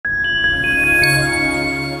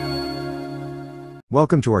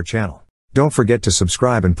Welcome to our channel. Don't forget to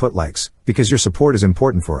subscribe and put likes, because your support is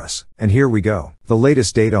important for us. And here we go. The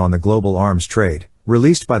latest data on the global arms trade,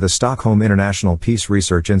 released by the Stockholm International Peace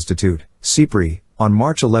Research Institute, SIPRI, on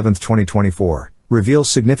March 11, 2024, reveals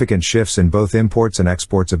significant shifts in both imports and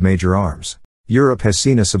exports of major arms. Europe has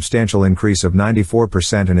seen a substantial increase of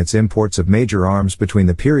 94% in its imports of major arms between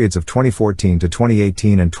the periods of 2014 to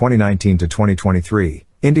 2018 and 2019 to 2023,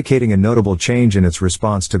 indicating a notable change in its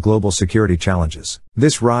response to global security challenges.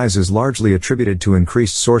 This rise is largely attributed to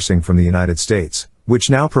increased sourcing from the United States, which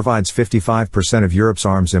now provides 55% of Europe's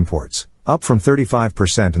arms imports, up from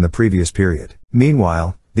 35% in the previous period.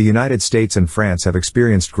 Meanwhile, the United States and France have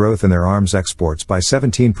experienced growth in their arms exports by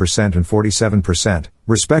 17% and 47%,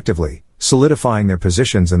 respectively, solidifying their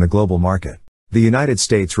positions in the global market. The United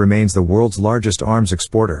States remains the world's largest arms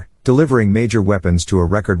exporter, delivering major weapons to a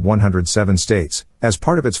record 107 states, as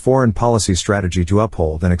part of its foreign policy strategy to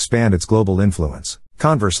uphold and expand its global influence.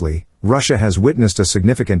 Conversely, Russia has witnessed a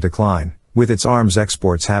significant decline, with its arms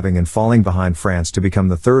exports having and falling behind France to become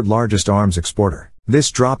the third largest arms exporter. This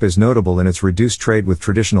drop is notable in its reduced trade with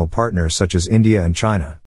traditional partners such as India and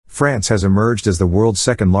China. France has emerged as the world's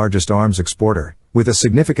second largest arms exporter, with a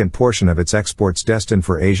significant portion of its exports destined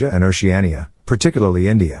for Asia and Oceania, particularly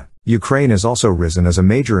India. Ukraine has also risen as a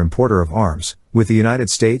major importer of arms, with the United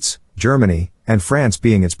States, Germany, and France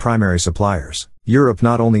being its primary suppliers. Europe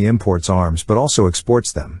not only imports arms but also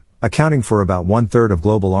exports them, accounting for about one-third of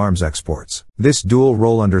global arms exports. This dual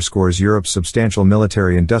role underscores Europe's substantial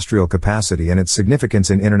military-industrial capacity and its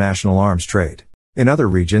significance in international arms trade. In other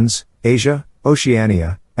regions, Asia,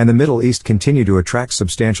 Oceania, and the Middle East continue to attract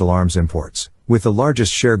substantial arms imports, with the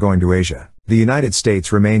largest share going to Asia. The United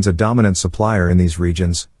States remains a dominant supplier in these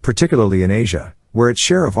regions, particularly in Asia, where its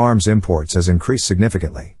share of arms imports has increased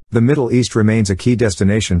significantly. The Middle East remains a key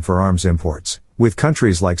destination for arms imports, with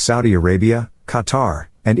countries like Saudi Arabia, Qatar,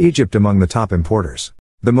 and Egypt among the top importers.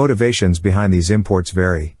 The motivations behind these imports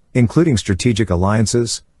vary, including strategic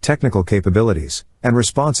alliances, technical capabilities, and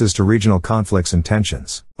responses to regional conflicts and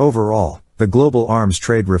tensions. Overall, the global arms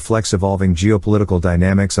trade reflects evolving geopolitical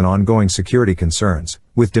dynamics and ongoing security concerns,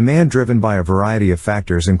 with demand driven by a variety of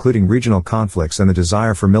factors including regional conflicts and the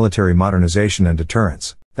desire for military modernization and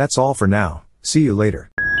deterrence. That's all for now. See you later.